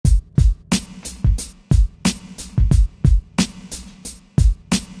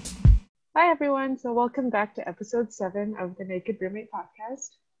Hi, everyone. So, welcome back to episode 7 of the Naked Roommate podcast.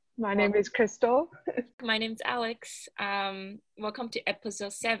 My name is Crystal. My name's Alex. Welcome to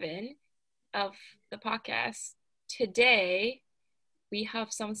episode 7 of the podcast. Today, we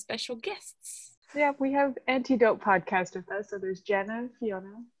have some special guests. Yeah, we have Antidote Podcast with us. So, there's Jenna,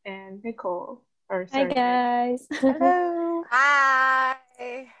 Fiona, and Nicole. Hi, guys. Hello. Hi.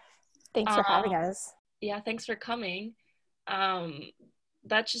 Thanks for having us. Yeah, thanks for coming.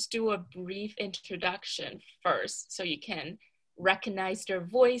 Let's just do a brief introduction first so you can recognize their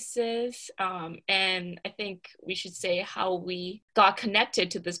voices. And I think we should say how we got connected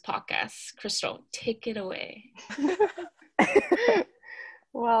to this podcast. Crystal, take it away.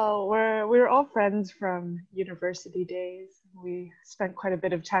 Well, we're all friends from university days. We spent quite a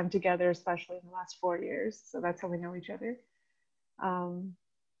bit of time together, especially in the last 4 years. So that's how we know each other. Do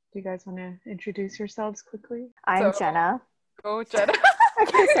you guys want to introduce yourselves quickly? I'm Jenna. Go, Jenna.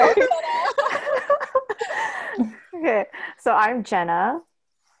 Okay, so I'm Jenna.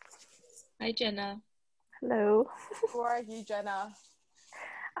 Hi, Jenna. Hello. Who are you, Jenna?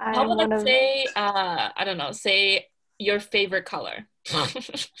 How would I say, say your favorite color.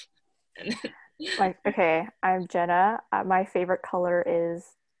 I'm Jenna. My favorite color is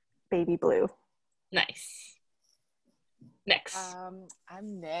baby blue. Nice. Next.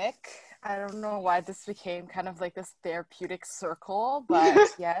 I'm Nick. I don't know why this became kind of like this therapeutic circle,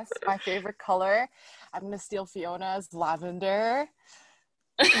 but yes, my favorite color, I'm gonna steal Fiona's, lavender.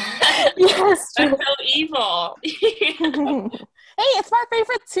 Yes, That's so evil. Hey, it's my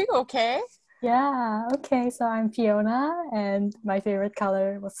favorite too, okay? Yeah, okay, so I'm Fiona, and my favorite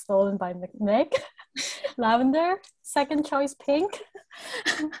color was stolen by Nick. Lavender, second choice pink.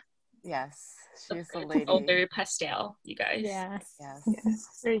 Yes, she's the lady. Oh, very pastel, you guys. Yes.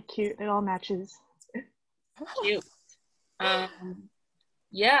 Yes, very cute. It all matches. Cute.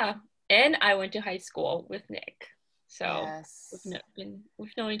 Yeah, and I went to high school with Nick. So Yes.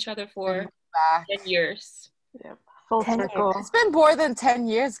 we've known each other for Back. 10 years. Yep. Full 10 circle. It's been more than 10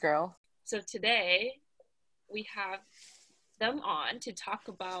 years, girl. So today we have them on to talk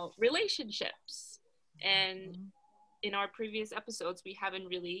about relationships. And in our previous episodes, we haven't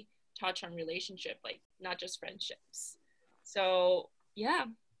really touched on relationship, like not just friendships. So yeah,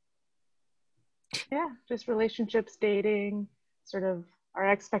 Just relationships, dating, sort of our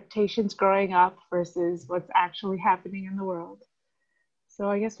expectations growing up versus what's actually happening in the world. So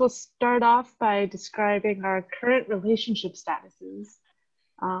I guess we'll start off by describing our current relationship statuses.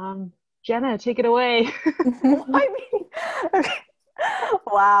 Jenna, take it away. Okay.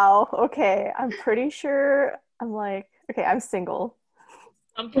 Wow. Okay. I'm pretty sure I'm single.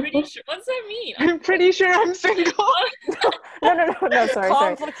 I'm pretty sure. What's that mean? I'm pretty sure I'm single. No, sorry.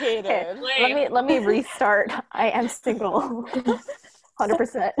 Complicated. Okay, Wait. let me restart. I am single.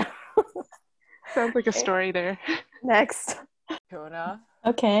 100%. Sounds like a story there. Next. Fiona.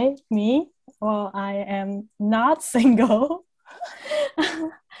 Okay, me? Well, I am not single.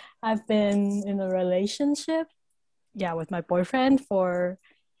 I've been in a relationship, with my boyfriend for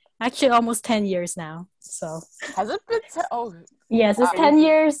actually almost 10 years now. So, Has it been yes, it's 10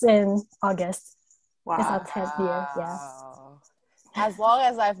 years in August. Wow. It's our 10th year, yes. Wow. As long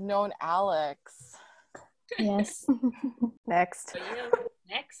as I've known Alex. Yes. Next. So you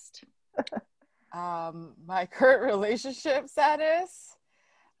next. My current relationship status,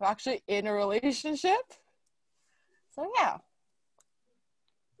 I'm actually in a relationship. So yeah.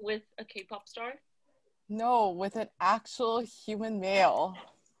 With a K-pop star? No, with an actual human male.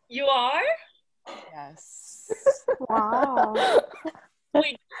 You are? Yes. Wow.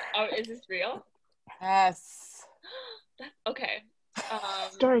 Wait, is this real? Yes. Okay.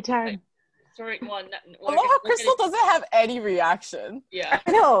 Story time. Story one. I love how Crystal doesn't have any reaction. Yeah.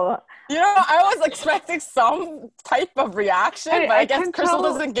 No. You know, I was expecting some type of reaction, Hey, but I I guess can Crystal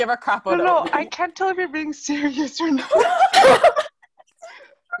tell- doesn't give a crap No, about me. I can't tell if you're being serious or not.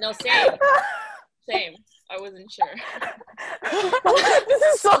 No, same. I wasn't sure. This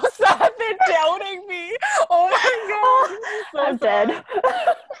is so sad. They're doubting me. Oh my god. I'm dead.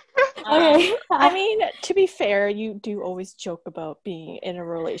 Okay. I mean, to be fair, you do always joke about being in a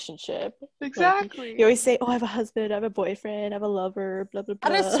relationship. Exactly. You always say, oh, I have a husband, I have a boyfriend, I have a lover, blah, blah, blah.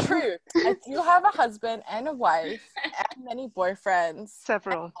 That is true. I do have a husband and a wife and many boyfriends.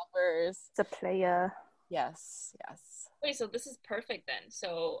 Several. Lovers. It's a player. Yes. Wait, so this is perfect then.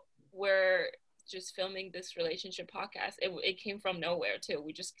 So we're just filming this relationship podcast. It came from nowhere too.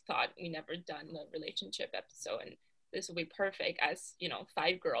 We just thought we never done a relationship episode, and this will be perfect. As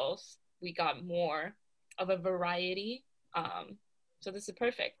 5 girls, we got more of a variety. So this is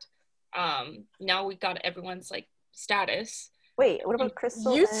perfect. Now we got everyone's like status. Wait, what about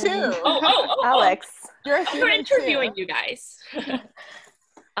Crystal You and too. Oh. Alex? You're a We're human interviewing too. you guys.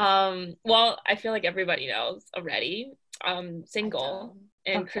 Well, I feel like everybody knows already. Single,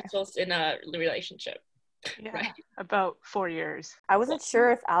 and Okay. Crystal's in a relationship. Yeah, Right. about 4 years. I wasn't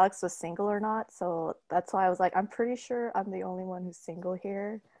sure if Alex was single or not, so that's why I was like, I'm pretty sure I'm the only one who's single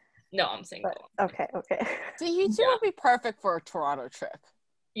here. No, I'm single. But okay. So you two Yeah. would be perfect for a Toronto trip.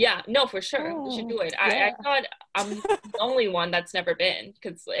 Yeah, no, for sure. We should do it. I yeah. thought I'm the only one that's never been,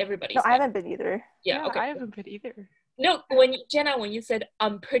 because everybody's No, I been. haven't been either. Yeah, okay. I haven't been either. No, Jenna, when you said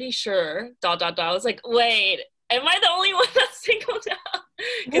I'm pretty sure ... I was like, wait, am I the only one that's single now?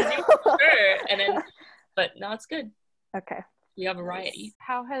 Because you were sure, and then, but no, it's good. Okay. We have variety.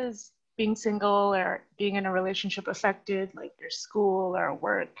 How has being single or being in a relationship affected like your school or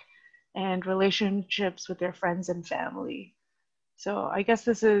work and relationships with your friends and family? So I guess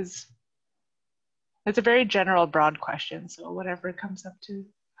it's a very general, broad question. So whatever comes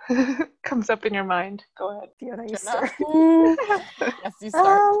up in your mind, go ahead. Fiona, you Jenna? start. Yes, you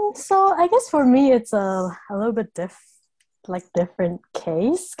start. So I guess for me it's a little bit different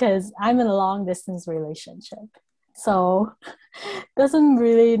case because I'm in a long distance relationship. So doesn't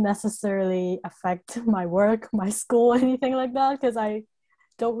really necessarily affect my work, my school, anything like that, because I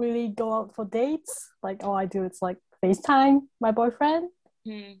don't really go out for dates. Like all I do is like FaceTime my boyfriend.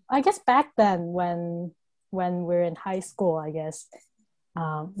 I guess back then when we're in high school, I guess.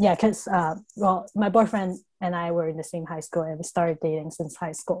 Because my boyfriend and I were in the same high school and we started dating since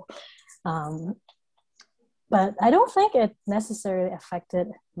high school. But I don't think it necessarily affected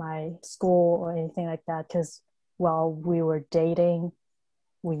my school or anything like that because while we were dating,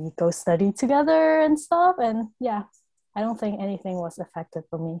 we go study together and stuff. And yeah, I don't think anything was affected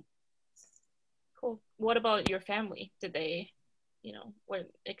for me. Cool. What about your family? Did they, were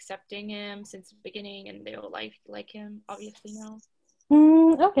accepting him since the beginning and they all like him? Obviously now.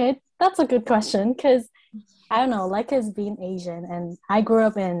 Okay, that's a good question because I don't know, like as being Asian and I grew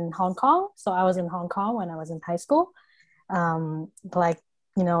up in Hong Kong, so I was in Hong Kong when I was in high school. Like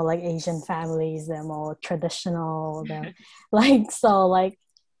Asian families, they're more traditional.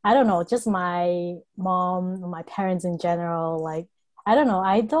 I don't know, just my mom, my parents in general, like I don't know,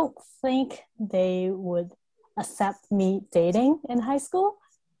 I don't think they would accept me dating in high school.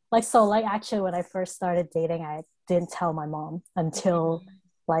 Actually when I first started dating, I didn't tell my mom until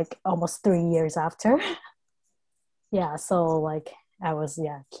like almost 3 years after. Yeah, so like I was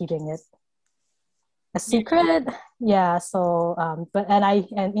keeping it a secret. Yeah, so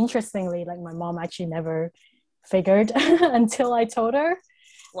and interestingly, like my mom actually never figured until I told her.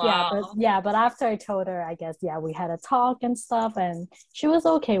 Wow. But after I told her, I guess we had a talk and stuff, and she was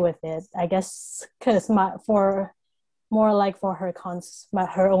okay with it. I guess because for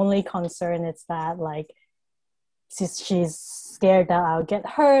her only concern is that like she's scared that I'll get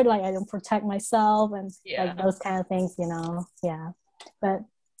hurt, like I don't protect myself and like those kind of things, But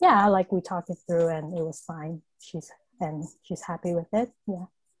like we talked it through and it was fine. She's happy with it. Yeah.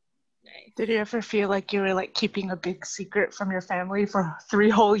 Nice. Did you ever feel like you were like keeping a big secret from your family for 3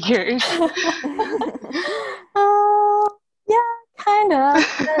 whole years? Yeah, kind of.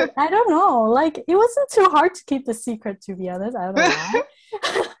 I don't know. Like it wasn't too hard to keep the secret, to be honest. I don't know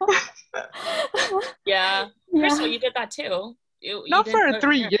why. Yeah. Crystal, you did that too. You Not for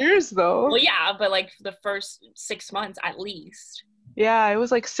 3 years though. Well, yeah, but like the first 6 months at least. Yeah, it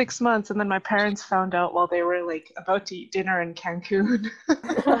was like 6 months, and then my parents found out while they were like about to eat dinner in Cancun.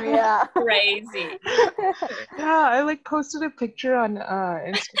 Oh yeah. Crazy. Yeah, I like posted a picture on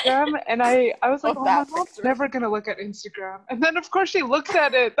Instagram, and I was like, my mom's never gonna look at Instagram. And then of course she looked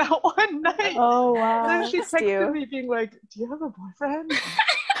at it that one night. Oh wow. And then she texted me being like, "Do you have a boyfriend?"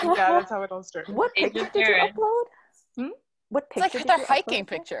 Yeah, that's how it all started. What picture did you upload? What picture? It's like their hiking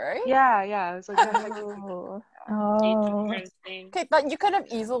picture, right? Yeah. It was like a hiking Oh. Okay, but you could have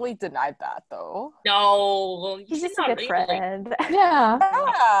easily denied that though. No, he's just a good friend.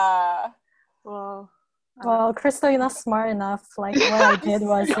 Yeah. Well, Crystal, you're not smart enough. Like what I did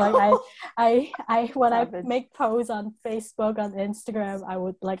was like when I make posts on Facebook, on Instagram, I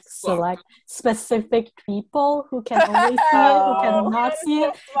would like select specific people who can only see it, who cannot see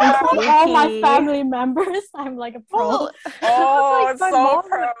it, include all my family members. I'm like a pro. It's so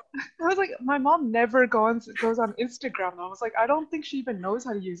pro. I was like, my mom never goes on Instagram. I was like, I don't think she even knows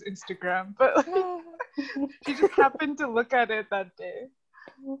how to use Instagram, but like, she just happened to look at it that day.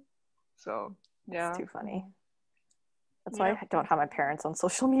 So. Yeah. It's too funny. That's why I don't have my parents on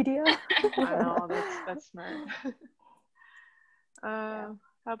social media. I know, that's smart. How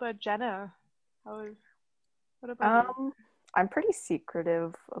about Jenna? What about you? I'm pretty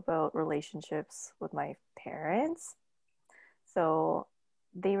secretive about relationships with my parents. So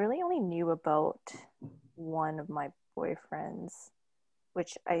they really only knew about one of my boyfriends,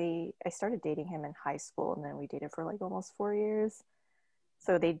 which I started dating him in high school, and then we dated for like almost 4 years.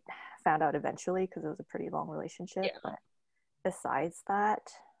 So they found out eventually because it was a pretty long relationship. Yeah. But besides that,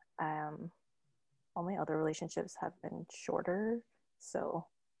 all my other relationships have been shorter. So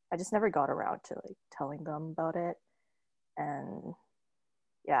I just never got around to like telling them about it. And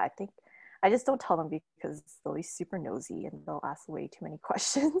yeah, I think I just don't tell them because they'll be super nosy and they'll ask way too many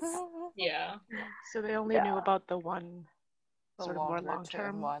questions. Yeah. So they only knew about the one The sort of more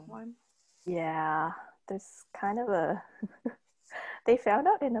longer-term long-term one. Yeah, there's kind of a they found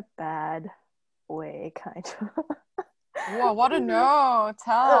out in a bad way, kind of. Whoa, I want to know.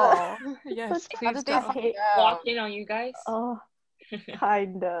 Tell. Yes, How please did they tell. find hate- out? Walk in on you guys. Oh,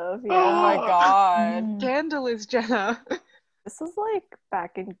 kind of, yeah. Oh my god. Mm. Scandalous, Jenna. This was like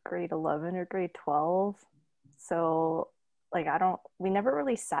back in grade 11 or grade 12. So like we never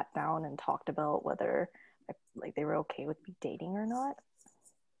really sat down and talked about whether like they were okay with me dating or not.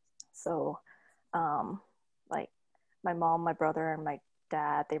 So like my mom, my brother, and my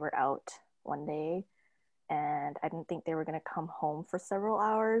dad, they were out one day and I didn't think they were going to come home for several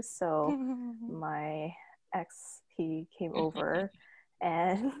hours. So my ex, he came over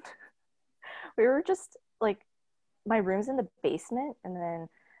and we were just like, my room's in the basement and then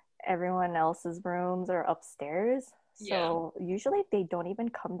everyone else's rooms are upstairs. So usually they don't even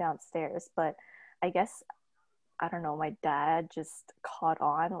come downstairs, but I guess, I don't know, my dad just caught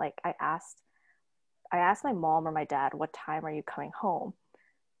on. Like I asked my mom or my dad, what time are you coming home?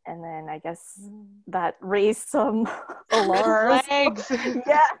 And then I guess that raised some alarms. Flags.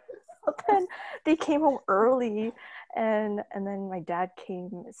 Yeah. But then they came home early and then my dad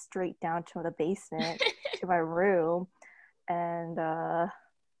came straight down to the basement to my room and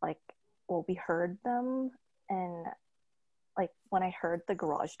we heard them, and like when I heard the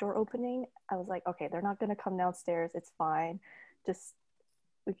garage door opening, I was like, okay, they're not gonna come downstairs, it's fine,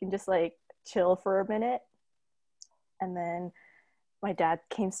 we can just like chill for a minute. And then my dad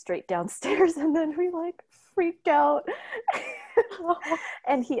came straight downstairs and then we like freaked out.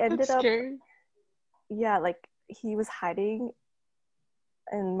 And he ended That's up scary. yeah, like he was hiding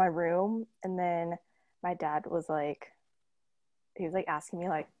in my room, and then my dad was like, he was like asking me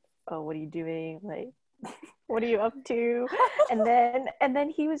like, oh, what are you doing, like what are you up to? and then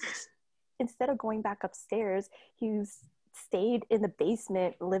he was just, instead of going back upstairs, stayed in the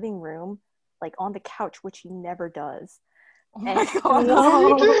basement living room, like on the couch, which he never does. Oh And my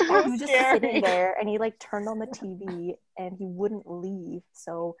god, he was just sitting there and he like turned on the TV and he wouldn't leave.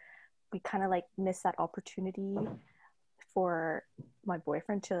 So we kind of like missed that opportunity for my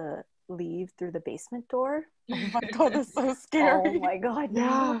boyfriend to leave through the basement door. Oh my god, that's so scary. Oh my god,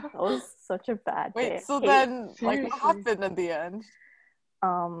 Yeah. that was such a bad day. Wait, so then like seriously. what happened in the end?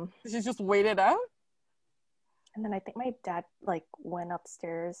 Did you just wait it out? And then I think my dad like went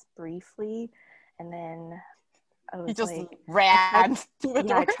upstairs briefly, and then I was He just like, ran to the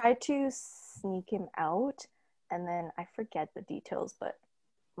yeah, I door. tried to sneak him out, and then I forget the details, but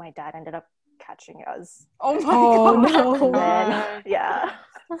my dad ended up catching us. Oh my Oh, god. no. And then, God. yeah,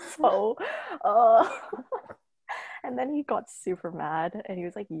 so, and then he got super mad, and he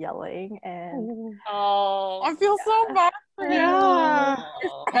was like yelling, and Oh. I feel so bad for you. Yeah.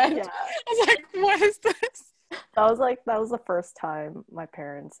 And yeah, I was like, what is this? that was the first time my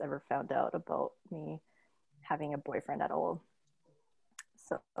parents ever found out about me having a boyfriend at all.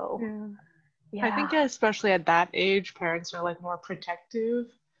 So Yeah. I think especially at that age, parents are like more protective.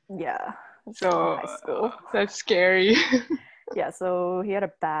 yeah. So High school. That's scary. Yeah, so he had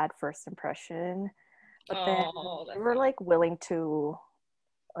a bad first impression, but then that's we were like willing to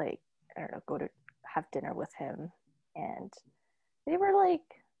like, I don't know, go to have dinner with him, and they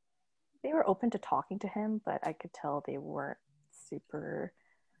were open to talking to him, but I could tell they weren't super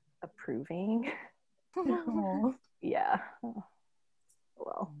approving. Oh. Yeah.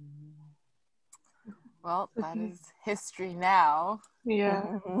 Well. Well, that is history now. Yeah.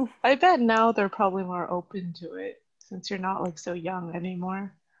 Mhm. I bet now they're probably more open to it since you're not like so young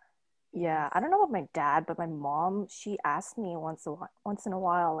anymore. Yeah, I don't know about my dad, but my mom, she asked me once in a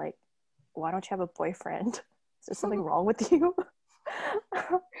while, like, why don't you have a boyfriend? Is there something wrong with you?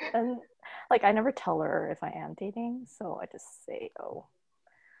 And like, I never tell her if I am dating, so I just say, oh,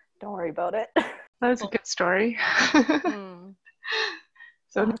 don't worry about it. That's a good story. Hmm.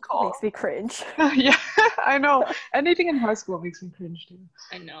 So It Nicole. makes me cringe. Yeah, I know. Anything in high school makes me cringe too.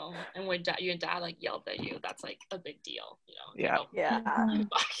 I know. And when your dad like yelled at you, that's like a big deal, you know. Yeah. Yeah.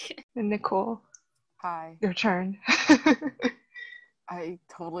 And Nicole, Hi. your turn. I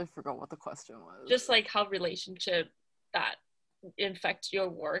totally forgot what the question was. Just like how relationship that affect your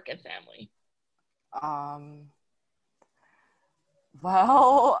work and family?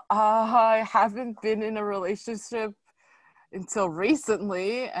 Well, I haven't been in a relationship until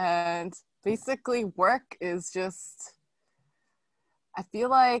recently, and basically work is just, I feel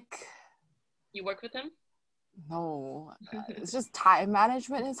like, You work with him? no, it's just time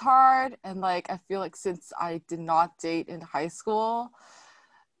management is hard, and like I feel like since I did not date in high school,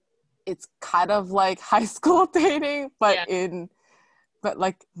 it's kind of like high school dating, but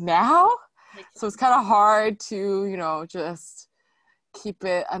like now, so it's kind of hard to, you know, just keep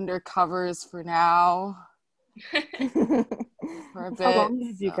it under covers for now. For a bit. How long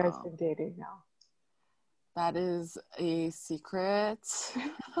have you guys been dating now? That is a secret.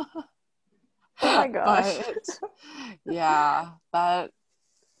 Oh my gosh. But yeah, that,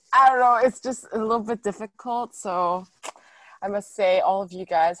 I don't know, it's just a little bit difficult. So I must say all of you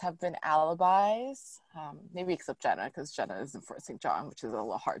guys have been alibis. Maybe except Jenna, because Jenna is in Fort St. John, which is a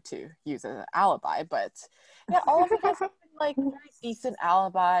little hard to use as an alibi. But yeah, all of you guys have been like very decent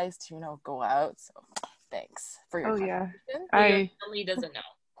alibis to, you know, go out. So thanks for your contribution. So your family doesn't know.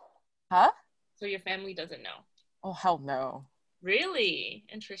 Huh? So your family doesn't know. Oh, hell no. Really?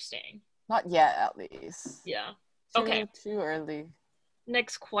 Interesting. Not yet, at least. Yeah. Too early.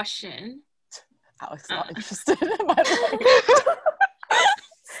 Next question. Alex not interested, by the way.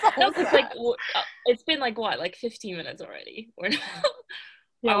 No, because like it's been like what, like 15 minutes already. We're not.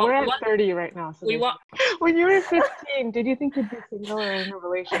 We're at 30 right now. So we want. When you were 15, did you think you'd be single or in a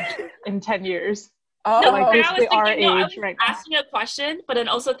relationship in 10 years? Oh, no, like basically our age I was right now. asking a question, but then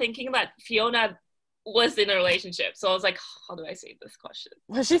also thinking that Fiona was in a relationship. So I was like, how do I say this question?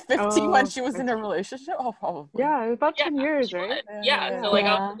 Was she 15 when she was in a relationship? Oh, probably. Yeah, about 10 years, right? Yeah. So like,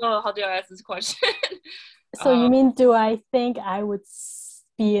 I was like, oh, how do I ask this question? So you mean, do I think I would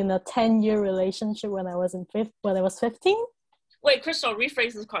be in a 10-year relationship when I was 15? Wait, Crystal,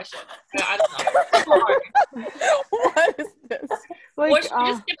 rephrase this question. I don't know. What is this? Like, or should we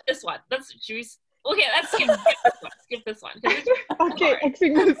just skip this one? Let's skip this one. Okay, I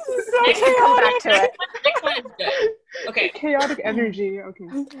think this is so Come back to it. Next one is good. Okay. Chaotic energy. Okay.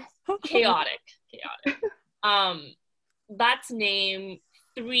 Chaotic. Let's name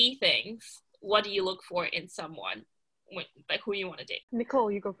 3 things. What do you look for in someone? Like who you want to date?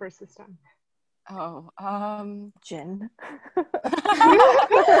 Nicole, you go first this time. Oh, Jen.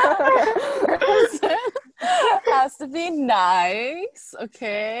 has to be nice,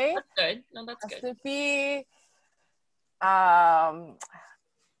 okay? That's good. No, that's has good. to be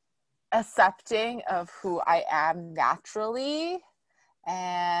accepting of who I am naturally,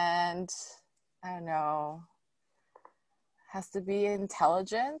 and I don't know, has to be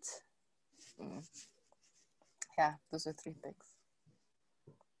intelligent. Yeah, those are 3 things.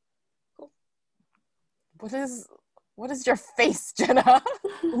 Cool. What is your face, Jenna?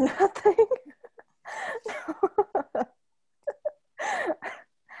 Nothing.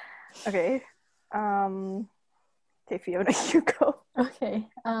 Okay. Okay, Fiona, you go. Okay.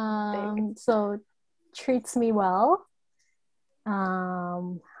 So treats me well,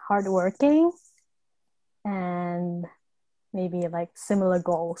 hardworking, and maybe like similar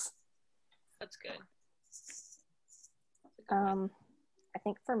goals. That's good. I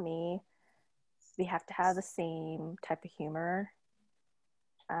think for me, we have to have the same type of humor.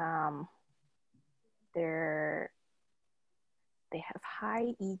 They have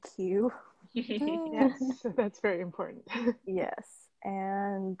high EQ. Yes, that's very important. Yes,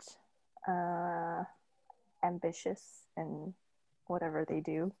 and ambitious in whatever they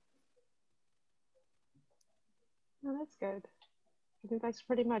do. No, that's good. I think that's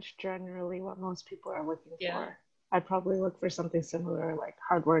pretty much generally what most people are looking for. I'd probably look for something similar, like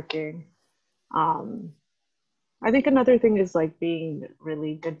hardworking. I think another thing is like being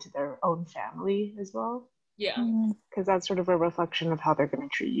really good to their own family as well. Yeah. Because that's sort of a reflection of how they're going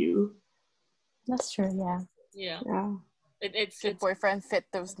to treat you. That's true, yeah. Yeah. It's Your boyfriend fit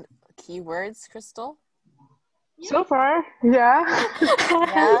those keywords, Crystal? So far, yeah.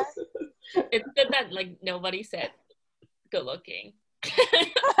 Yeah. It's good that like nobody said good looking.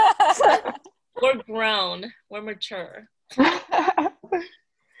 We're grown. We're mature.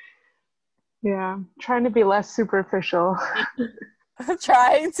 Yeah, trying to be less superficial.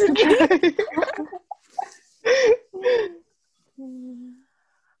 Trying to be.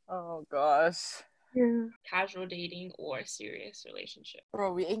 Oh gosh. Yeah. Casual dating or serious relationship.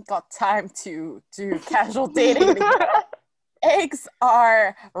 Bro, we ain't got time to do casual dating anymore. Eggs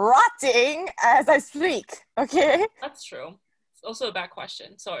are rotting as I speak, okay? That's true. It's also a bad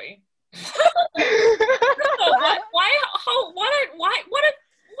question. Sorry. What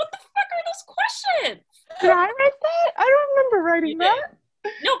the fuck are those questions? Did I write that? I don't remember writing that?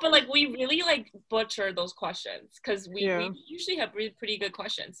 No, but like we really like butcher those questions because we usually have pretty good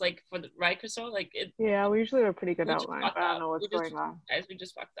questions. Like for the right, Crystal? Like it. Yeah, we usually have a pretty good We just outline, fucked but I don't up. know what's going on. Guys, we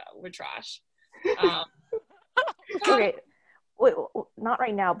just fucked up. We're trash. Okay, wait, not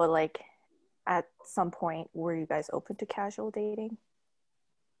right now, but like at some point, were you guys open to casual dating?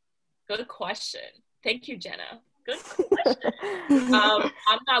 Good question. Thank you, Jenna. Good question.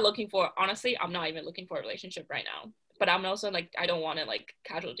 I'm not looking for, honestly, I'm not even looking for a relationship right now. But I'm also like, I don't want to like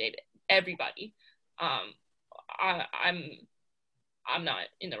casual date everybody. I'm not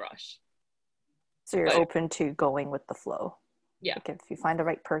in the rush. So you're open to going with the flow. Yeah. Like if you find the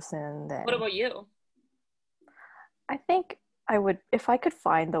right person, then. What about you? I think I would, if I could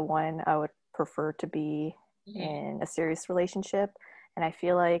find the one, I would prefer to be in a serious relationship. And I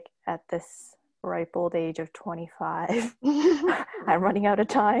feel like at this ripe old age of 25, I'm running out of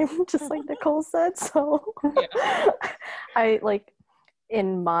time, just like Nicole said. So I like,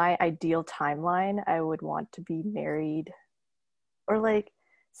 in my ideal timeline, I would want to be married or like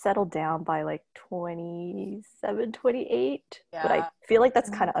settle down by like 27, 28. Yeah. But I feel like that's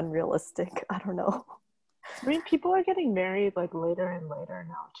kind of unrealistic. I don't know. I mean, people are getting married like later and later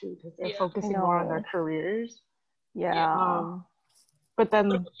now too because they're focusing more on their careers. Yeah. But then,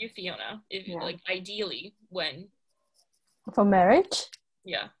 what about you, Fiona? If like ideally, when? For marriage?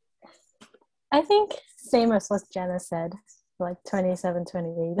 Yeah. I think same as what Jenna said, like 27,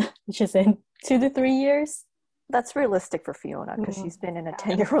 28, which is in 2 to 3 years. That's realistic for Fiona because she's been in a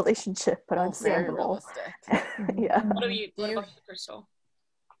 10-year relationship, but I'm very single. realistic. Yeah. What about you, Crystal?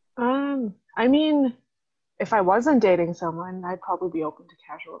 I mean, if I wasn't dating someone, I'd probably be open to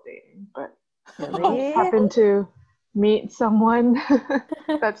casual dating, but I happen to meet someone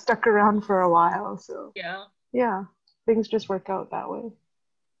that stuck around for a while, so yeah, things just work out that way.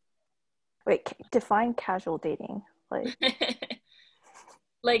 Wait, define casual dating.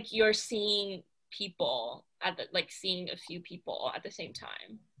 Like you're seeing people seeing a few people at the same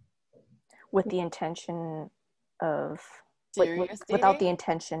time with the intention of without the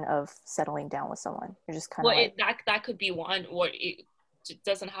intention of settling down with someone. You're just kind of that could be one, or it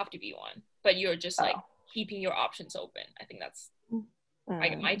doesn't have to be one, but you're just like keeping your options open. I think that's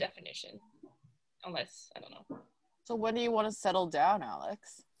my definition, unless I don't know. So when do you want to settle down,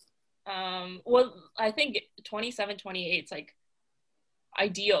 Alex? Well, I think 27, 28 is like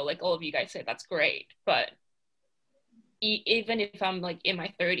ideal, like all of you guys said. That's great, but even if I'm like in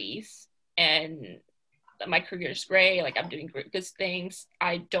my 30s and my career is great, like I'm doing good things,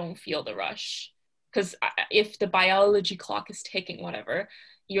 I don't feel the rush, because if the biology clock is ticking, whatever,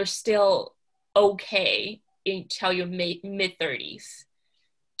 you're still okay until your mid 30s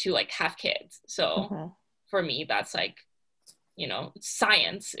to like have kids. So for me, that's like,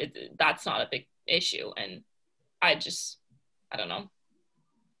 science, that's not a big issue. And I don't know.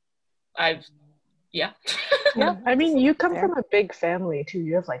 Yeah. I mean, you come from a big family too.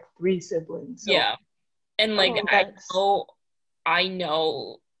 You have like 3 siblings. So. Yeah. And like, I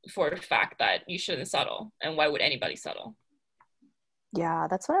know for a fact that you shouldn't settle. And why would anybody settle? Yeah,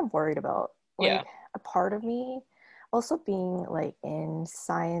 that's what I'm worried about. Like, a part of me also being like in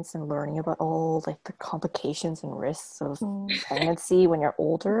science and learning about all like the complications and risks of pregnancy when you're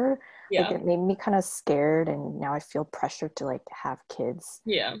older. Like it made me kind of scared, and now I feel pressured to like have kids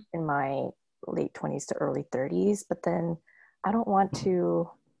in my late 20s to early 30s. But then I don't want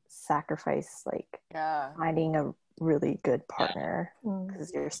to sacrifice like finding a really good partner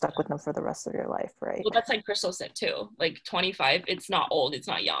because you're stuck with them for the rest of your life, right? Well, that's like Crystal said too. Like 25, it's not old, it's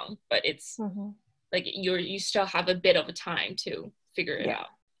not young, but it's like you still have a bit of a time to figure it out.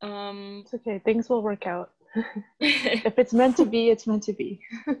 It's okay, things will work out. If it's meant to be, it's meant to be.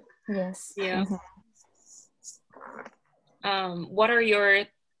 Yes. Yeah. What are your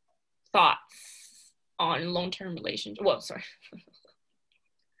thoughts on long-term relationships? Well, sorry.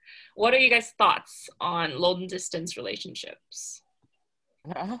 What are you guys' thoughts on long distance relationships?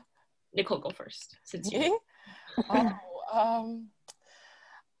 Nicole, go first. Since you. I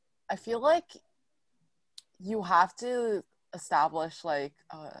feel like you have to establish like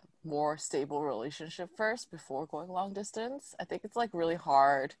a more stable relationship first before going long distance. I think it's like really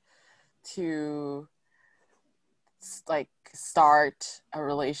hard to like start a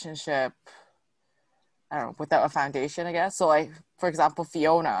relationship, I don't know, without a foundation, I guess. So like, for example,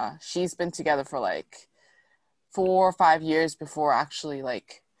 Fiona, she's been together for like 4 or 5 years before actually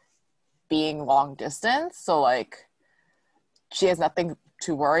like being long distance. So like she has nothing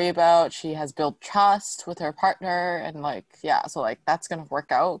to worry about. She has built trust with her partner, and like, so like that's gonna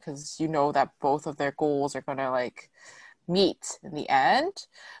work out because that both of their goals are gonna like meet in the end.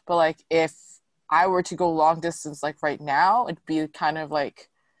 But like if I were to go long distance like right now, it'd be kind of like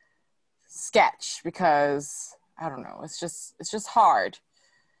sketch, because I don't know, it's just hard.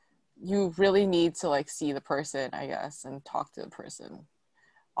 You really need to like see the person, I guess, and talk to the person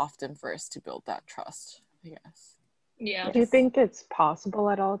often first to build that trust, I guess. Yeah. Do you think it's possible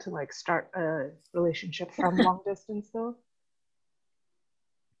at all to like start a relationship from long distance though?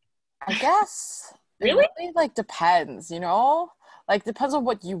 I guess Really? it really like depends, you know? Like depends on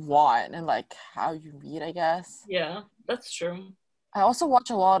what you want and like how you meet, I guess. Yeah, that's true. I also watch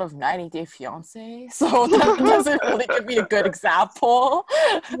a lot of 90 Day Fiance, so that doesn't really give me a good example.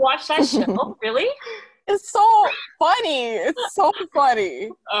 You watch that show? Really? It's so funny. It's so funny.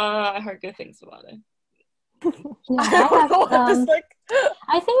 I heard good things about it. Yeah, I don't know what it's like.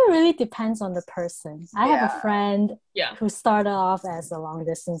 I think it really depends on the person. I have a friend Yeah. who started off as a long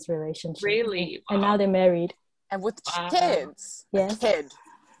distance relationship. Really? And Wow. now they're married. And with Wow. kids. Yes. A kid.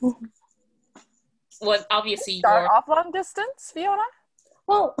 Well, obviously Start you're off long distance, Fiona?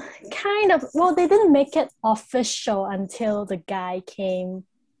 Well, kind of. Well, they didn't make it official until the guy came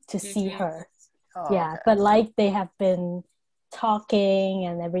to see Mhm. her. Oh, Yeah, okay. but like they have been talking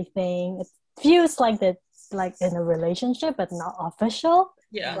and everything. It feels like they're like in a relationship, but not official.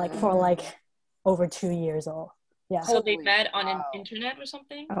 yeah. Like for like over 2 years old. Yeah. So they Holy met on an wow. internet or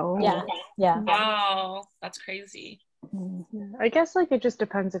something? Oh. Yeah. Yeah. Wow, that's crazy. Mm. Yeah, I guess like it just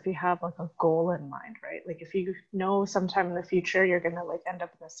depends if you have like a goal in mind, right? Like if you know sometime in the future you're gonna like end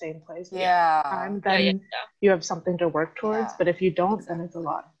up in the same place, Yeah. then Yeah. you have something to work towards. Yeah, But if you don't, then it's a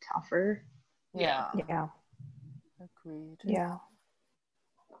lot tougher. Yeah. Yeah. Agreed. Yeah.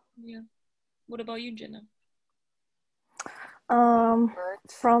 Yeah. What about you, Jenna?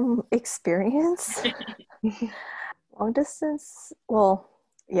 From experience, long distance, well,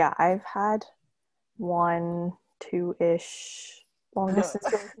 yeah, I've had 1, 2-ish long distance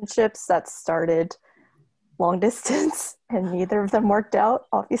relationships that started long distance, and neither of them worked out,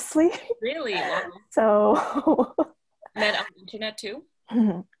 obviously. Really? Wow. So, Met on the internet too?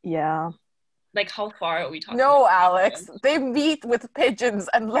 yeah. Like how far are we talking? No, Alex. They meet with pigeons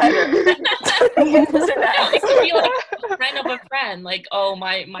and letters. Yeah, it could be like a friend of a friend. Like, oh,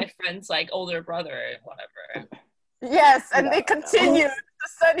 my friend's like older brother, whatever. Yes, and they continue to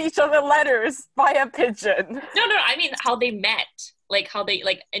send each other letters via pigeon. No, I mean how they met. Like how they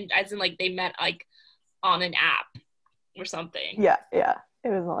like, and as in like they met like on an app or something. Yeah, it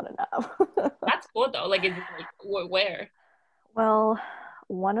was on an app. That's cool though. Like, is it like where? Well,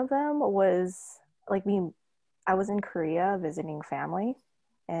 one of them was like I was in Korea visiting family,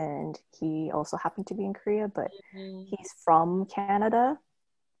 and he also happened to be in Korea, but he's from Canada.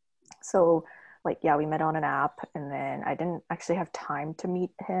 So like, yeah, we met on an app, and then I didn't actually have time to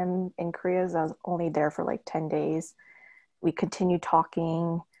meet him in Korea, so I was only there for like 10 days. We continued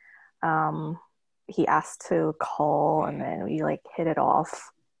talking. He asked to call, and then we like hit it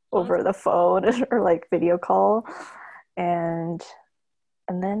off over the phone or like video call. And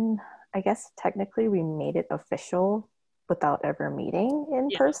then I guess technically we made it official without ever meeting in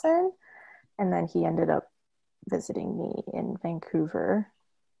person. And then he ended up visiting me in Vancouver,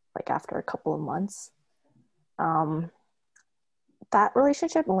 like after a couple of months. That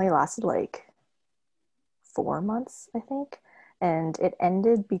relationship only lasted like 4 months, I think. And it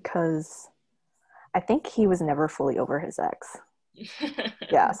ended because I think he was never fully over his ex.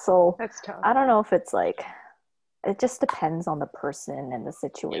 Yeah, so That's tough. I don't know if it's like, it just depends on the person and the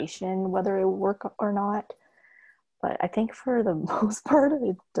situation, whether it will work or not. But I think for the most part,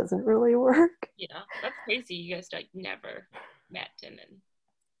 it doesn't really work. Yeah, that's crazy. You guys like never met and then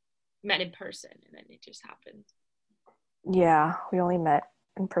met in person, and then it just happened. Yeah, we only met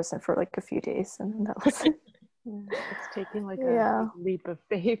in person for like a few days, and then that was it. It's taking like a leap of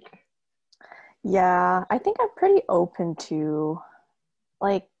faith. Yeah, I think I'm pretty open to,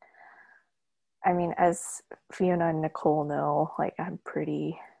 like, I mean, as Fiona and Nicole know, like I'm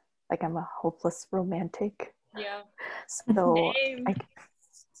a hopeless romantic. Yeah. So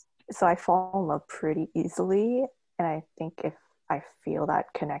I fall in love pretty easily, and I think if I feel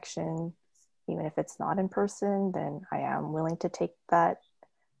that connection, even if it's not in person, then I am willing to take that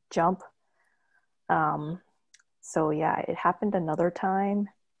jump. So yeah, it happened another time,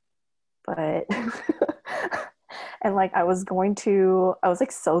 but and like I was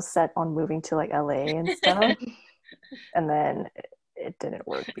like so set on moving to like LA and stuff, and then it didn't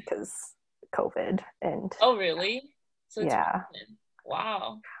work because COVID. And oh really? So it's yeah, recent.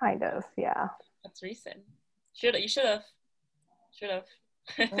 Wow, kind of, yeah. That's recent. You should have.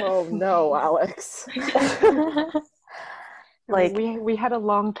 Oh no, Alex. Like we had a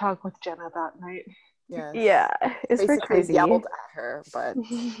long talk with Jenna that night. Yes. Yeah, it's pretty Basically crazy. yelled at her, but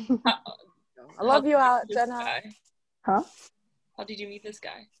I love you, How did you meet this Jenna. guy? Huh? How did you meet this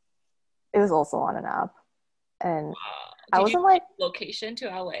guy? It was also on an app. And I Did wasn't you like, location to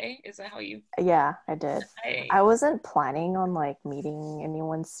LA? Is that how you? yeah, I did. Hey. I wasn't planning on like meeting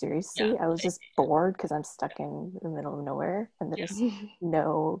anyone seriously. Yeah. I was just bored because I'm stuck in the middle of nowhere and there's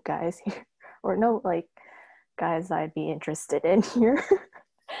no guys here or no like guys I'd be interested in here.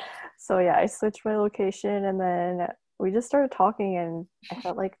 So yeah, I switched my location and then we just started talking and I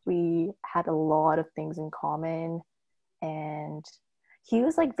felt like we had a lot of things in common and he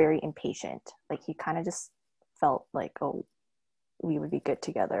was like very impatient. Like he kind of just felt like, oh, we would be good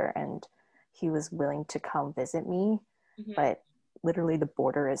together and he was willing to come visit me, but literally the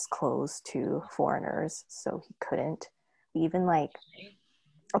border is closed to foreigners, so he couldn't. We even like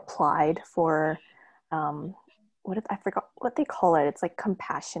applied for I forgot what they call it. It's like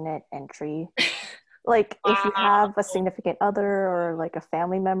compassionate entry. Like if you have a significant other or like a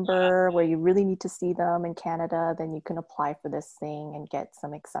family member where you really need to see them in Canada, then you can apply for this thing and get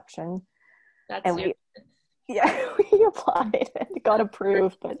some exception. That's we applied and got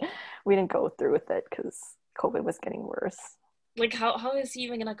approved, but we didn't go through with it because COVID was getting worse. Like how is he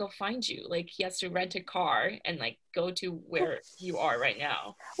even gonna go find you? Like he has to rent a car and like go to where you are right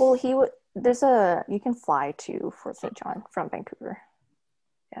now. Well, you can fly to Fort St. John from Vancouver.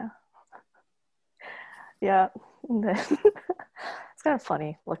 Yeah. And then, it's kind of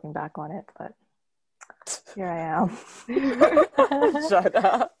funny looking back on it, but here I am. Shut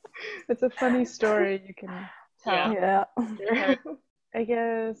up. It's a funny story you can tell. Yeah. I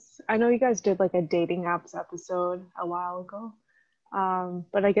guess I know you guys did like a dating apps episode a while ago.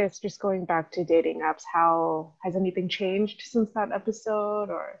 But I guess just going back to dating apps, how has anything changed since that episode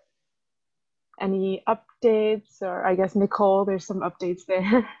or any updates? Or I guess Nicole, there's some updates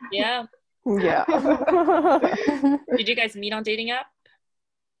there. Yeah. Yeah. Did you guys meet on dating app?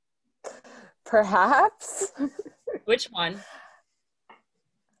 Perhaps. Which one?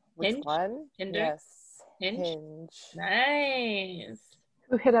 Which Hinge? one? Tinder? Yes. Hinge? Nice.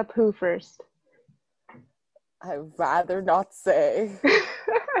 Who hit up who first? I'd rather not say.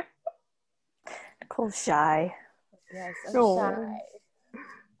 Nicole's shy. Yes, I'm No. shy.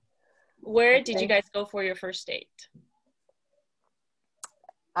 Where did you guys go for your first date?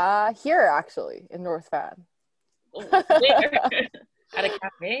 Here actually, in North Van. Where? At a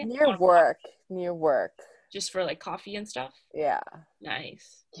cafe? Near work. Just for like coffee and stuff? Yeah.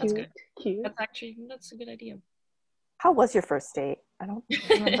 Nice. That's good. Cute. That's a good idea. How was your first date? I don't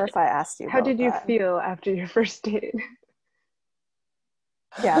remember if I asked you. How about did you that. feel after your first date?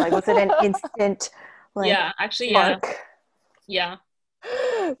 Yeah, like was it an instant like Yeah, actually, spark? yeah.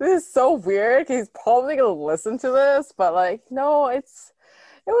 This is so weird. He's probably gonna listen to this, but like, no, it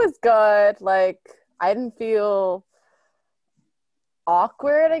was good. Like, I didn't feel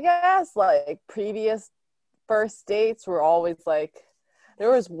awkward, I guess. Like previous first dates were always like there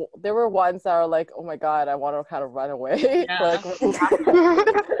were ones that were like, oh my god, I want to kind of run away. Yeah. Like, but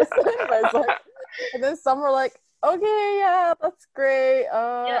it's like, and then some were like, okay, yeah, that's great.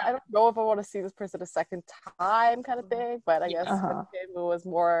 I don't know if I want to see this person a second time, kind of thing. But I guess with him it was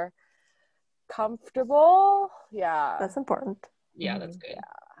more comfortable. Yeah, That's important. Yeah, that's good. Yeah.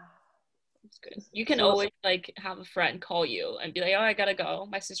 That's good. You can always like have a friend call you and be like, oh, I gotta go.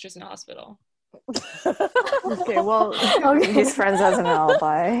 My sister's in the hospital. Okay, well, His friends as an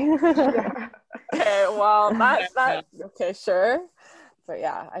alibi. yeah. Okay, well, that okay, sure. But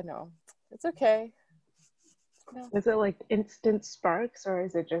yeah, I know. It's okay. No. Is it like instant sparks or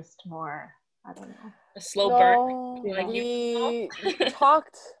is it just more, I don't know. A slow burn. No, Like we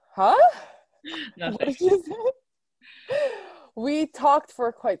talked, huh? Nothing. What did you say? We talked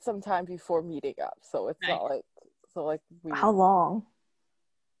for quite some time before meeting up, so it's not like we. How long?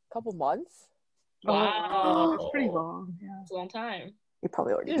 Couple months. Wow. It's pretty long. Yeah. It's a long time. You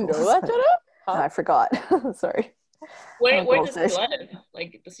probably already You didn't told know us, that, but- Jenna? No, Huh? I forgot. Sorry. Where Oh, does he goldfish. live?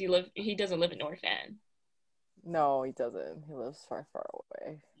 Like, does he live? He doesn't live in North Van. No, he doesn't. He lives far, far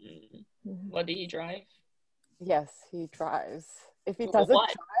away. What did he drive? Yes, he drives. If he What? doesn't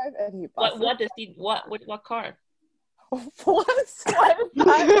drive and he buses. What does he? What car? What is that?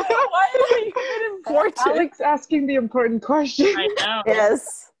 Why is it even important? Alex asking the important question. I know.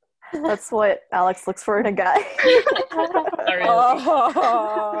 Yes. That's what Alex looks for in a guy. Not really.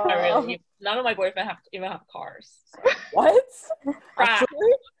 Oh. Not really. None of my boyfriends even have cars. So. What? Crap.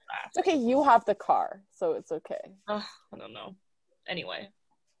 Actually, it's okay. You have the car, so it's okay. I don't know. Anyway,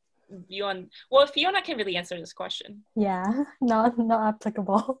 Fiona can really answer this question. Yeah, not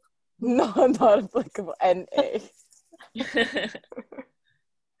applicable. No, not applicable. NA.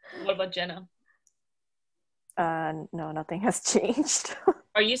 What about Jenna? No, nothing has changed.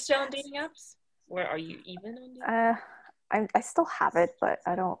 Are you still on dating apps? Or are you even on dating? I still have it, but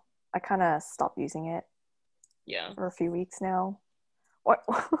I kind of stopped using it Yeah. for a few weeks now. What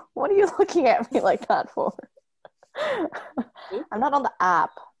are you looking at me like that for? I'm not on the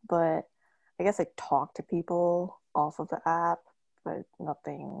app, but I guess I talk to people off of the app, but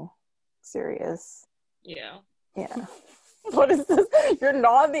nothing serious. Yeah. Yeah. What is this? You're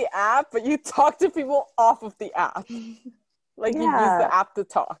not on the app, but you talk to people off of the app. Like you use the app to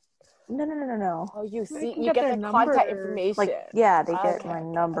talk. No. Oh, you They see, can you get get their the contact number. information. Like, yeah, they get Okay, my okay,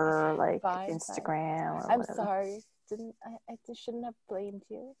 number, okay. like Fine, Instagram or I'm whatever. sorry. I just shouldn't have blamed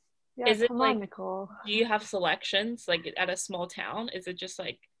you. Yeah, Is it come like- on, Nicole. Do you have selections like at a small town? Is it just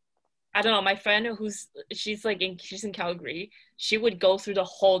like, I don't know, my friend she's in Calgary, she would go through the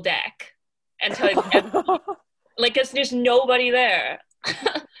whole deck until it's empty. Like, 'cause there's nobody there.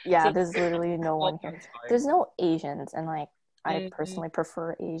 Yeah, So- there's literally no one here. There's no Asians, and like I Mhm. personally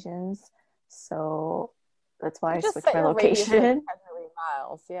prefer Asians, so that's why You I just switched set my your radius to, like, location. 10 million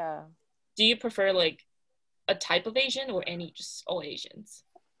miles, yeah. Do you prefer like a type of Asian or just all Asians?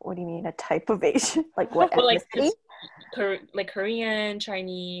 What do you mean, a type of Asian? Like what Or like ethnicity? like Korean,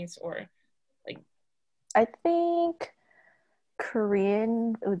 Chinese, or I think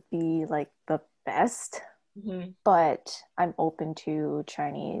Korean would be like the best, but I'm open to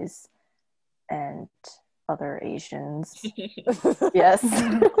Chinese and other Asians. Yes.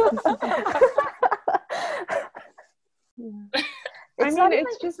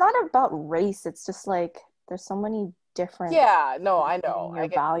 It's not about race. It's just like there's so many different Yeah, no, I know. your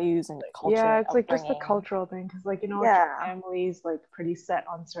values and culture. Yeah, it's like just the upbringing. cultural thing, because like, if Yeah. your family's like pretty set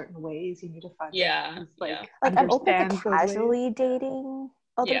on certain ways, you need to find someone who's, yeah. Like I'm open understands to those ways. casually dating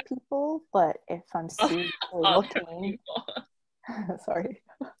other people, but if I'm seriously looking, sorry,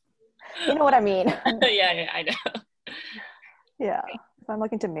 you know what I mean. yeah, I know. Yeah, if I'm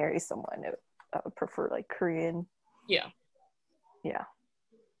looking to marry someone, I would prefer like Korean. Yeah. Yeah.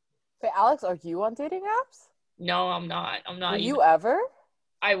 Wait, Alex, are you on dating apps? No, I'm not. Were you ever?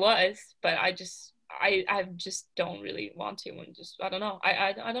 I was, but I just don't really want to, and just I don't know.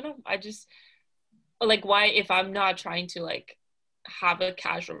 I don't know. I just like, why, if I'm not trying to like have a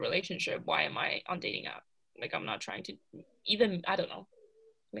casual relationship, why am I on dating app? Like, I'm not trying to even, I don't know.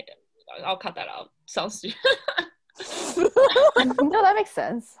 I'll cut that out. Sounds stupid. No, that makes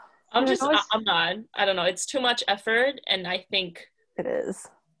sense. I'm not. I don't know. It's too much effort, and I think it is.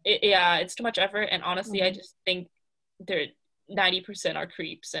 It's too much effort, and honestly, I just think they're 90% are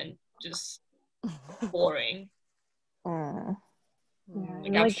creeps and just boring. Yeah,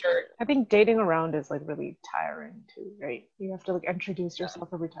 Like, I'm sure. I think dating around is like really tiring too, right? You have to like introduce yourself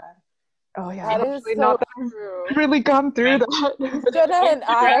every time. Oh yeah, that is so not that true. I've really gone through that. Jenna and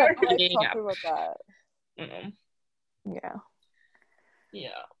I are like dating talking app. about that. Yeah. Yeah.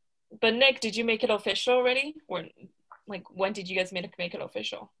 But Nick, did you make it official already? Or like, when did you guys make it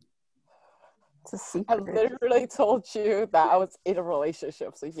official? It's a secret. I literally told you that I was in a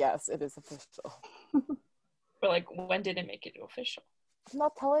relationship, so yes, it is official. Or like, when did it make it official? I'm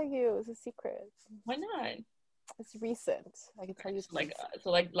not telling you. It's a secret. Why not? It's recent. I can tell you. It's like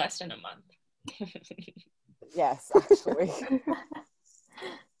like less than a month. Yes, actually.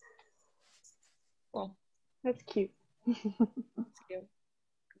 Well, That's cute. that's cute.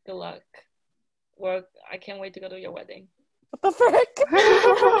 Good luck. Well, I can't wait to go to your wedding. What the frick?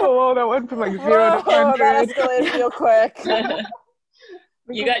 Oh, that went from like 0 to 100. That escalated real quick.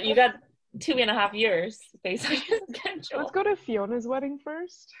 You got 2.5 years based on your schedule. Let's go to Fiona's wedding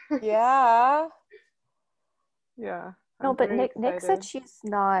first. Yeah. Yeah. No, I'm but very Nick said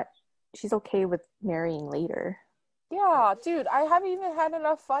excited. she's okay with marrying later. Yeah, dude, I haven't even had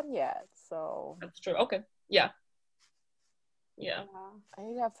enough fun yet, so. That's true. Okay. Yeah. I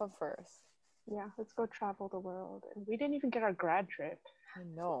need to have fun first. Yeah, let's go travel the world. And we didn't even get our grad trip. I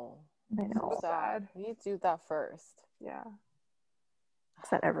know. I know. So sad. We need to do that first. Yeah. Is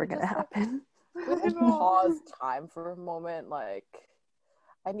that ever gonna happen? We just pause time for a moment. Like,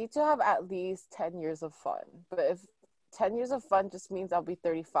 I need to have at least 10 years of fun. But if 10 years of fun just means I'll be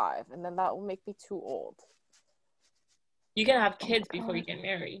 35, and then that will make me too old. You can have kids before you get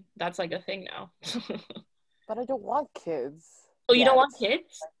married. That's like a thing now. But I don't want kids. Oh, you don't want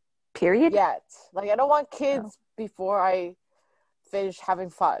kids? Period? Yet. Like, I don't want kids before I finish having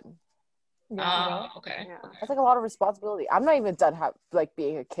fun. Oh, okay. Yeah. That's like a lot of responsibility. I'm not even done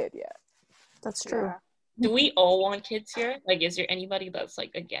being a kid yet. That's true. Yeah. Do we all want kids here? Like, is there anybody that's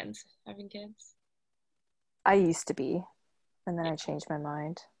like against having kids? I used to be, and then I changed my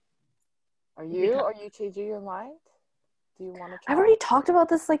mind. Are you changing your mind? Do you want to I've try? already talked about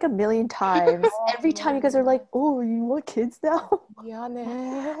this like a million times. Every time you guys are like, "Oh, you want kids now?" Yeah.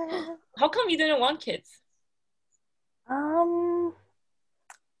 How come you didn't want kids? I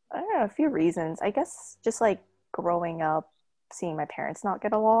don't know, a few reasons. I guess just like growing up, seeing my parents not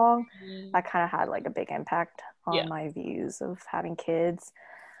get along, that kind of had like a big impact on my views of having kids.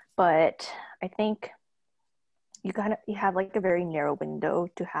 But I think you have like a very narrow window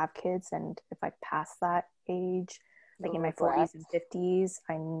to have kids, and if I pass that age, like in my 40s and 50s,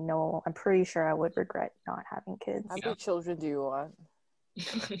 I'm pretty sure I would regret not having kids. How many children do you want?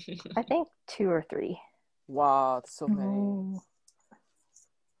 I think 2 or 3. Wow, that's so many. Oh.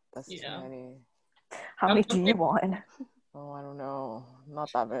 That's too many. How many do you want? Oh, I don't know. Not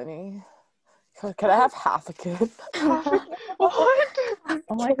that many. Could I have half a kid? What?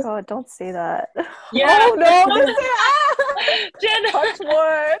 Oh my god, don't say that. Yeah. Oh no, don't say that. Jenna. Touch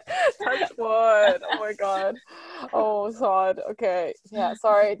wood. Touch wood. Oh my god. Oh god. Okay. Yeah,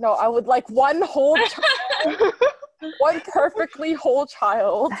 sorry. No, I would like one whole child. One perfectly whole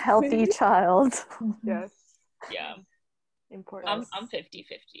child. A healthy child. Yes. Yeah. Important. I'm 50-50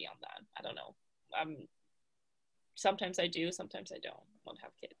 on that. I don't know. Sometimes I do, sometimes I don't want to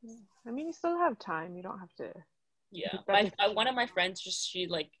have kids. I mean, you still have time. You don't have to. Yeah. That One of my friends she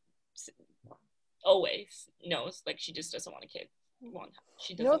like always knows like she just doesn't want a kid.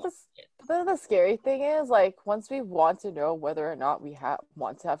 She doesn't want a kid. The scary thing is, like, once we want to know whether or not we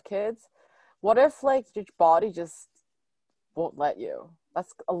want to have kids, what if like your body just won't let you?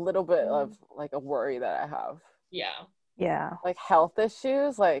 That's a little bit of like a worry that I have. Yeah. Like health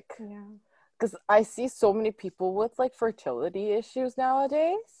issues, like, Yeah. because I see so many people with like fertility issues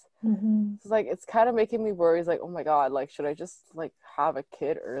nowadays. It's like, it's kind of making me worry. It's like, oh my god, like, should I just like have a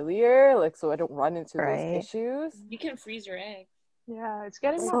kid earlier, like, so I don't run into those issues? You can freeze your egg. Yeah, it's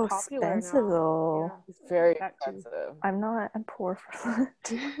getting So more popular expensive now. though. It's very That too. expensive. I'm poor for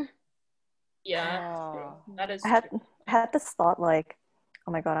that. Yeah. That is I true. had this thought like,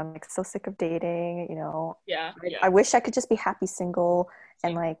 oh my god, I'm like so sick of dating, you know. Yeah. I wish I could just be happy single,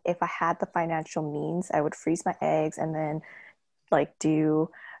 and like if I had the financial means, I would freeze my eggs and then like do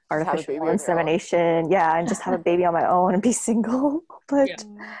artificial insemination, and just have a baby on my own and be single. But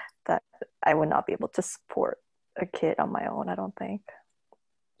that I would not be able to support a kid on my own, I don't think.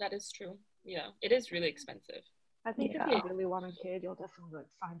 That is true. Yeah, it is really expensive. I think if you really want a kid, you'll definitely like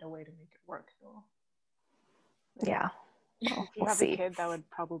find a way to make it work though. Yeah. Well, if you have a kid, that would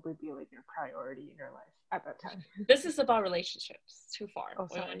probably be like your priority in your life at that time. This is about relationships. Too far. Oh,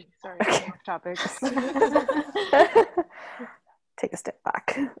 sorry. Okay. Off topic. Take a step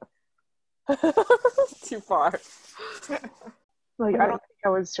back. Too far. Like, I don't think I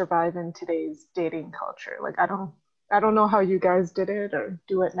would survive in today's dating culture. Like, I don't know how you guys did it or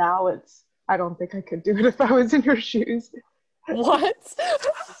do it now. I don't think I could do it if I was in your shoes. What?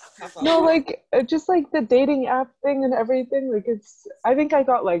 No, like, just like the dating app thing and everything. Like, I think I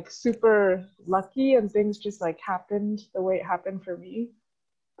got like super lucky and things just like happened the way it happened for me.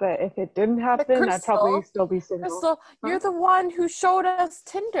 But if it didn't happen, I'd probably still be single. Crystal, you're the one who showed us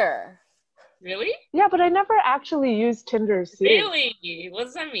Tinder. Really? Yeah, but I never actually used Tinder seriously. Really? What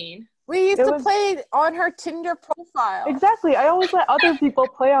does that mean? We used to play on her Tinder profile. Exactly. I always let other people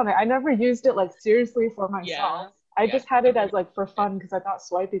play on it. I never used it like seriously for myself. Yeah. I just had it as like for fun because I thought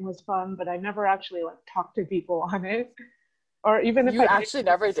swiping was fun, but I never actually like talked to people on it. Or even if you actually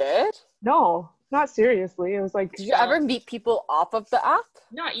never did? No, not seriously. It was like, did you ever meet people off of the app?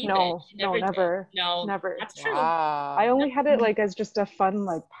 Not even. No, never. No, never. That's true. Wow. I only had it like as just a fun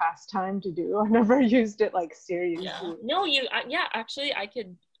like pastime to do. I never used it like seriously. Yeah. No, actually, I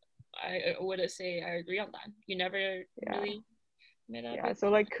would say I agree on that. You never really met up. Yeah, so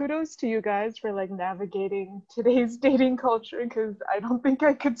like kudos to you guys for like navigating today's dating culture because I don't think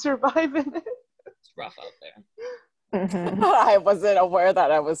I could survive in it. It's rough out there. Mm-hmm. I wasn't aware that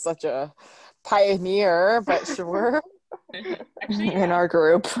I was such a pioneer, but sure. Actually, in our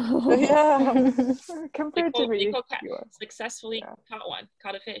group. Yeah. Compared to me. Successfully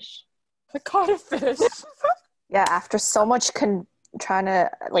caught a fish. I caught a fish. Yeah, after so much trying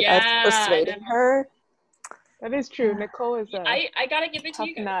to like I was persuading her. That is true. Nicole is I gotta give it to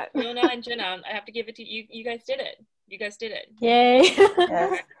you guys. nut. Fiona and Jenna, I have to give it to you. You guys did it. Yay.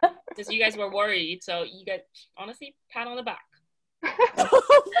 Yes. Because you guys were worried, so you guys honestly pat on the back.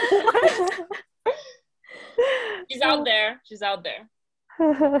 She's out there.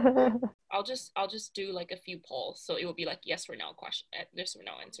 I'll just do like a few polls, so it will be like yes or no question, yes or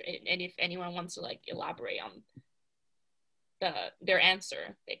no answer, and if anyone wants to like elaborate on their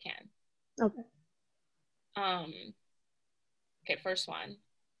answer, they can. Okay. Okay, first one.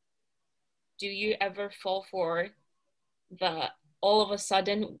 Do you ever fall for the all of a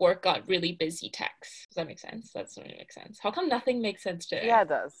sudden work got really busy text. Does that make sense? That doesn't make sense. How come nothing makes sense today? Yeah, it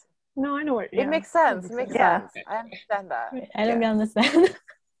does. No, I know what. It makes sense. It makes Yeah. sense. I understand that. Wait, I don't understand.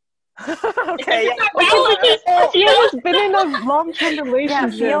 Okay, yeah. Fiona's been in a long-term Yeah,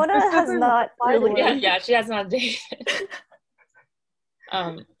 relationship. Fiona This has doesn't not apply to really. her. Yeah, she has not dated.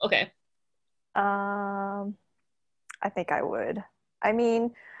 Okay. I think I would. I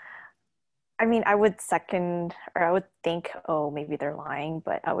mean, I would second, or I would think, oh, maybe they're lying,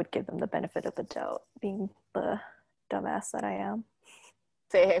 but I would give them the benefit of the doubt, being the dumbass that I am.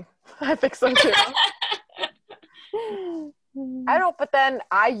 Same. I think so too. I don't, but then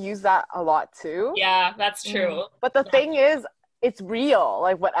I use that a lot too. Yeah, that's true. But the thing is, it's real,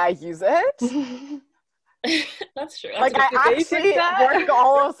 like when I use it. That's true. Like That's I they think actually that? work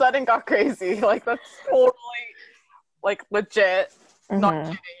all of a sudden got crazy. Like that's totally like legit. Not Mhm.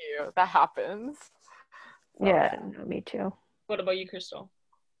 kidding you. That happens. So, Yeah, no, me too. What about you, Crystal?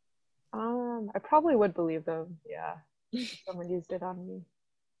 I probably would believe them. Yeah, if someone used it on me.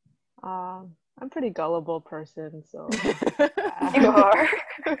 I'm a pretty gullible person, so. You are.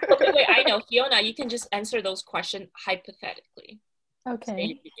 Okay, wait, I know. Fiona, you can just answer those questions hypothetically. Say Okay.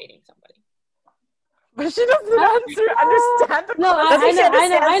 you'd be dating somebody. But she doesn't understand the No,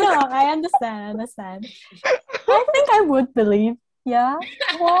 question. I understand. I think I would believe. Yeah.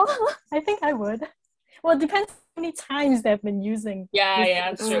 Well, I think I would. Well, it depends how many times they've been using Yeah,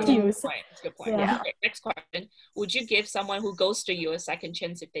 this that's true. excuse. That's a good point. Yeah. Okay, next question. Would you give someone who ghosted you a second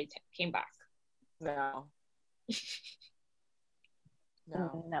chance if they came back? No.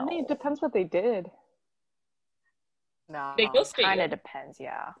 No. I mean, it depends what they did. No. They ghosted Kind you. of depends,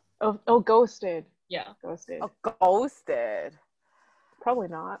 yeah. Oh, ghosted. Yeah, Ghosted. Oh, ghosted. Probably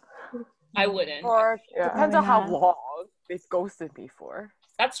not. I wouldn't. Or Yeah. depends on how Probably not. long they've ghosted me for.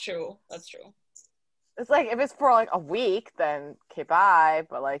 That's true. That's true. It's like if it's for like a week, then okay, bye.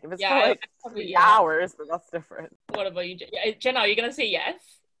 But like if it's Yeah, for I like probably, 3 yeah. hours, then that's different. What about you, Jenna? Are you gonna say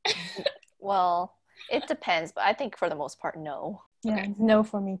yes? Well, it depends, but I think for the most part, no. Yeah, Okay. no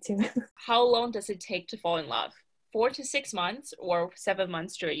for me too. How long does it take to fall in love? 4 to 6 months or 7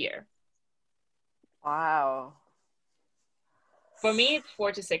 months to a year? Wow. For me, it's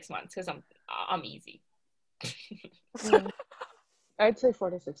 4 to 6 months because I'm easy. I'd say 4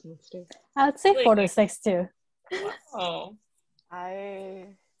 to 6 months too. I'd say Really 4 to quick. 6 too. Oh, I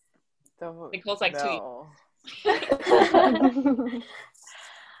don't Nicole's like 2 know.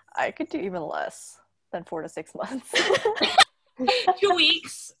 I could do even less than 4 to 6 months. 2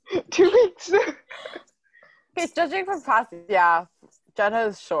 weeks. 2 weeks. Okay, judging from past, yeah, Jenna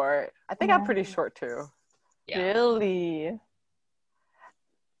is short. I think I'm Yeah. pretty short too. Yeah. Really?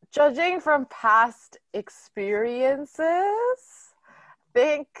 Judging from past experiences,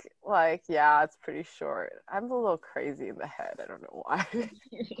 think like, yeah, it's pretty short. I'm a little crazy in the head. I don't know why.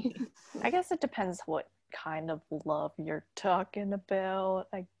 I guess it depends what kind of love you're talking about.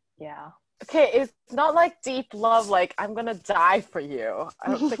 Yeah. Okay, it's not like deep love, like I'm gonna die for you. I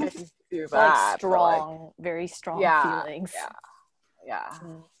don't think I can do that. Like but, like, strong, very strong yeah, feelings. yeah.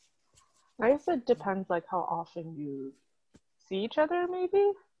 I guess it depends like how often you see each other,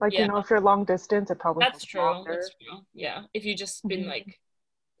 maybe. Like, Yeah. you know, if you're long distance, it probably That's takes true. longer. That's true. Yeah. If you just been Mhm. like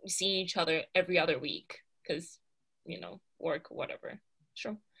seeing each other every other week because, you know, work, whatever.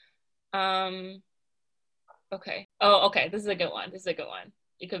 Sure. Okay. Oh, okay. This is a good one.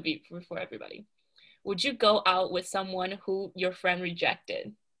 It could be for everybody. Would you go out with someone who your friend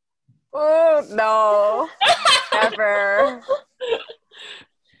rejected? Oh no, never,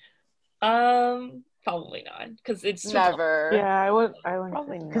 Probably not, because it's too never. Yeah, I wouldn't.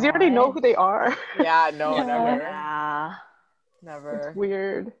 Probably Because you already know not. who they are. Yeah, no, Yeah. never, Yeah. never. It's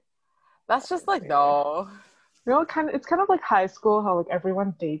weird. That's just like no. You know, it's kind of like high school, how like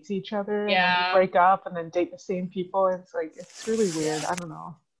everyone dates each other and then Yeah. they break up and then date the same people. And it's like, it's really weird. I don't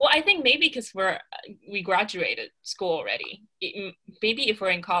know. Well, I think maybe because we graduated school already. Maybe if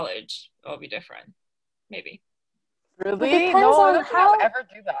we're in college, it'll be different. Maybe. Really? depends No, I on don't think how- I'll ever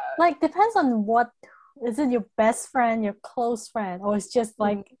do that. Like, depends on what. Is it your best friend, your close friend, or it's just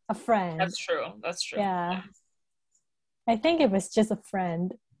like a friend? That's true. That's true. Yeah. I think if it's just a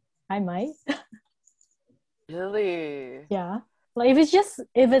friend, I might. Really? Yeah. Like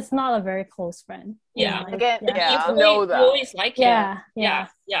if it's not a very close friend. Yeah. Like, Again, yeah. yeah. You know always, that. you always like him. Yeah.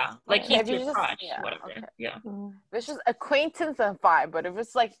 Yeah. Like Okay. he's If you your just- crush, yeah, whatever. okay. Yeah. If it's just acquaintance, then fine. But if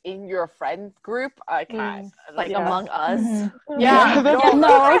it's like in your friend group, I can't. Like Yeah. among us. Mhm. Yeah, Yeah, no.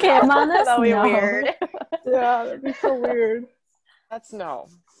 no, okay, among us, That'd be no. weird. Yeah, that'd be so weird. That's no.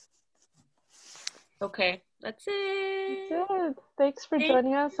 Okay. That's it. Good. Thanks for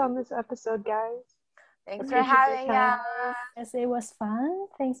joining us on this episode, guys. Thanks for Appreciate your having time. us. Yes, it was fun.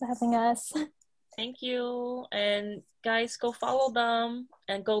 Thanks for having us. Thank you. And guys, go follow them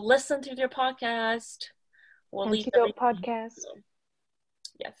and go listen to their podcast. We'll leave the Antidote link. Podcast.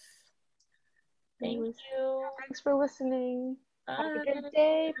 Yes. Thank you. Thanks for listening. Bye. Have a good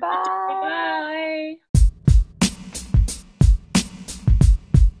day. Bye. Bye.